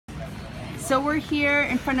So we're here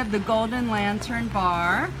in front of the Golden Lantern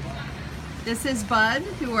Bar. This is Bud,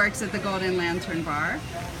 who works at the Golden Lantern Bar.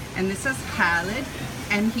 And this is Khalid,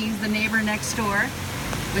 and he's the neighbor next door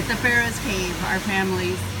with the Pharaoh's Cave, our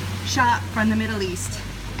family's shop from the Middle East.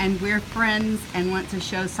 And we're friends and want to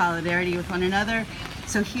show solidarity with one another.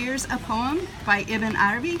 So here's a poem by Ibn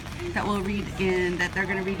Arabi that they're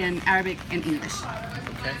going to read in Arabic and English.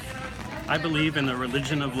 Okay. I believe in the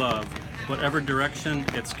religion of love, whatever direction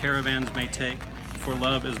its caravans may take, for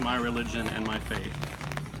love is my religion and my faith.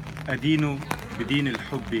 أدين بدين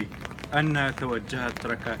الحب أن توجهت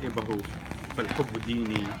ركائبه فالحب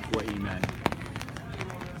ديني وإيماني.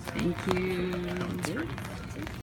 Thank you.